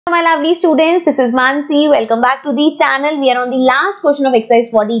My lovely students, this is Mansi. Welcome back to the channel. We are on the last question of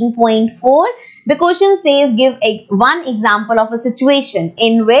exercise 14.4. The question says give one example of a situation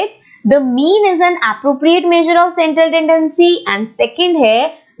in which the mean is an appropriate measure of central tendency, and second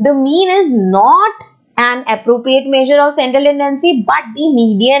है the mean is not an appropriate measure of central tendency but the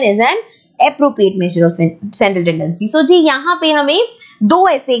median is an appropriate measure of central tendency. So जी यहाँ पे हमें दो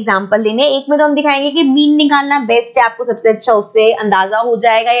ऐसे example देने, एक में तो हम दिखाएंगे कि मीन निकालना बेस्ट है, आपको सबसे अच्छा उससे अंदाजा हो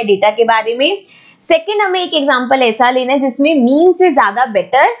जाएगा या डेटा के बारे में. सेकंड हमें एक एग्जाम्पल ऐसा लेना है जिसमें मीन से ज्यादा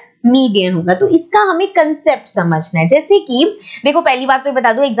बेटर मीडियन होगा. तो इसका हमें कंसेप्ट समझना है. जैसे कि देखो, पहली बात तो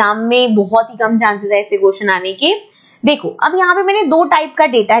बता दो, एग्जाम में बहुत ही कम चांसेस है ऐसे क्वेश्चन आने के. देखो अब यहाँ पे मैंने दो टाइप का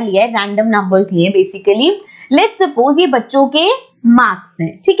डेटा लिया है, रैंडम नंबर्स लिए बेसिकली. लेट्स सपोज ये बच्चों के मार्क्स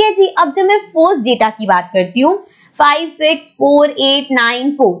हैं, ठीक है जी. अब जब मैं फर्स्ट डेटा की बात करती हूँ 5, 6, 4, 8, 9,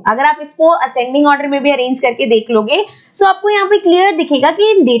 4, अगर आप इसको असेंडिंग ऑर्डर में भी अरेंज करके देख लोगे तो आपको यहाँ पे क्लियर दिखेगा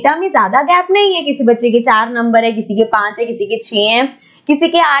कि डेटा में ज्यादा गैप नहीं है. किसी बच्चे के 4 नंबर है, किसी के 5 है, किसी के 6 है, किसी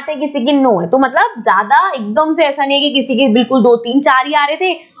के 8 है, किसी के 9 है. तो मतलब ज्यादा एकदम से ऐसा नहीं है कि किसी के बिल्कुल 2, 3, 4 ही आ रहे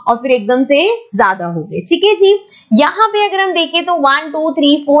थे और फिर एकदम से ज्यादा हो गए. ठीक है जी. यहाँ पे अगर हम देखें तो 1, 2,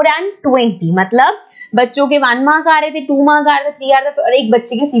 3, 4 एंड 20, मतलब बच्चों के 1 मार्क आ रहे थे, 2 मार्क आ रहे थे, 3 आ रहे थे और एक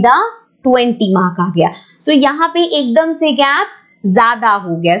बच्चे के सीधा 20 मार्क आ गया. सो यहाँ पे एकदम से गैप ज्यादा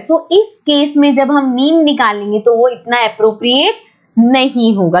हो गया. सो इस केस में जब हम मीन निकालेंगे तो वो इतना अप्रोप्रिएट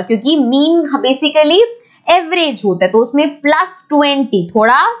नहीं होगा, क्योंकि मीन बेसिकली एवरेज होता है, तो उसमें +20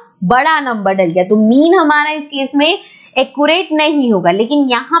 थोड़ा बड़ा नंबर डल गया, तो मीन हमारा इस केस में एक्यूरेट नहीं होगा. लेकिन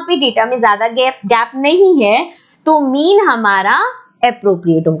यहाँ पे डेटा में ज्यादा गैप नहीं है तो मीन हमारा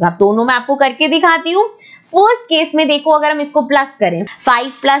अप्रोप्रिएट होगा. दोनों में आपको करके दिखाती हूँ. फर्स्ट केस में देखो, अगर हम इसको प्लस करें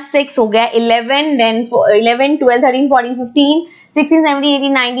 5 + 6 हो गया 11, देन 11, 12, 13, 14, 15, 16, 17, 18,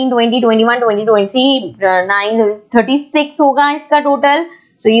 19, 20, 21, 22, 23, 9, 36 होगा इसका टोटल.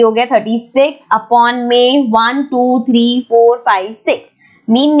 सो ये हो गया 36 अपॉन में 1, 2, 3, 4, 5, 6.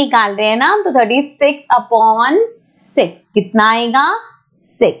 मीन निकाल रहे हैं ना, तो 36 अपॉन 6 कितना आएगा?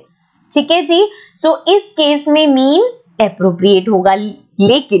 6. ठीक है जी. सो इस केस में मीन एप्रोप्रिएट होगा.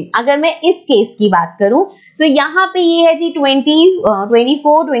 लेकिन अगर मैं इस केस की बात करूं तो यहाँ पे ये है जी 20,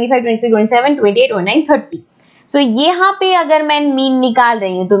 24, 25, 26, 27, 28, 29, 30. सो यहाँ पे अगर मैं मीन निकाल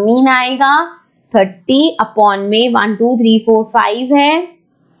रही हूं तो मीन आएगा 30 अपॉन में 1, 2, 3, 4, 5 है.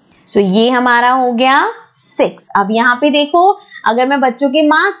 सो ये हमारा हो गया 6. अब यहाँ पे देखो, अगर मैं बच्चों के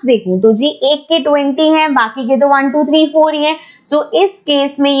मार्क्स देखूं तो जी एक के 20 हैं, बाकी के तो 1, 2, 3, 4 ही हैं. सो इस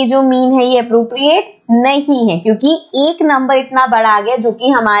केस में ये जो मीन है ये अप्रोप्रिएट नहीं है, क्योंकि एक नंबर इतना बड़ा आ गया जो कि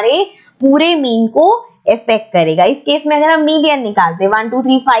हमारे पूरे मीन को इफेक्ट करेगा. इस केस में अगर हम मीडियन निकालते 1, 2,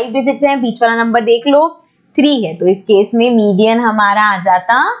 3, 5 डिजिट्स हैं, बीच वाला नंबर देख लो 3 है, तो इस केस में मीडियन हमारा आ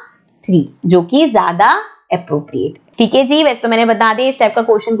जाता 3, जो कि ज्यादा अप्रोप्रिएट. ठीक है जी. वैसे तो मैंने बता दिया इस टाइप का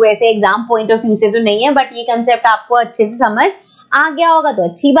क्वेश्चन को ऐसे एग्जाम पॉइंट ऑफ व्यू से तो नहीं है, बट ये कंसेप्ट आपको अच्छे से समझ आ गया होगा तो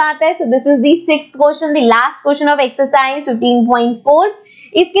अच्छी बात है. So this is the 6th question, the last question of exercise 15.4.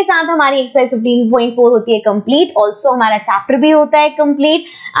 इसके साथ हमारी एक्सरसाइज 15.4 होती है कंप्लीट. ऑल्सो हमारा चैप्टर भी होता है complete.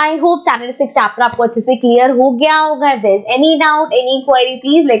 I hope Saturday 6 chapter आपको अच्छे से क्लियर हो गया होगा. If there is any doubt, any query,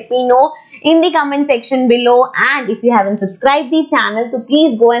 please let me know in the comment section below, and if you haven't subscribed the channel so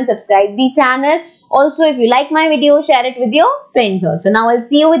please go and subscribe the channel. Also, if you like my video, share it with your friends also. Now I'll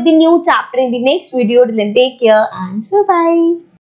see you with the new chapter in the next video. Till then, take care and bye bye.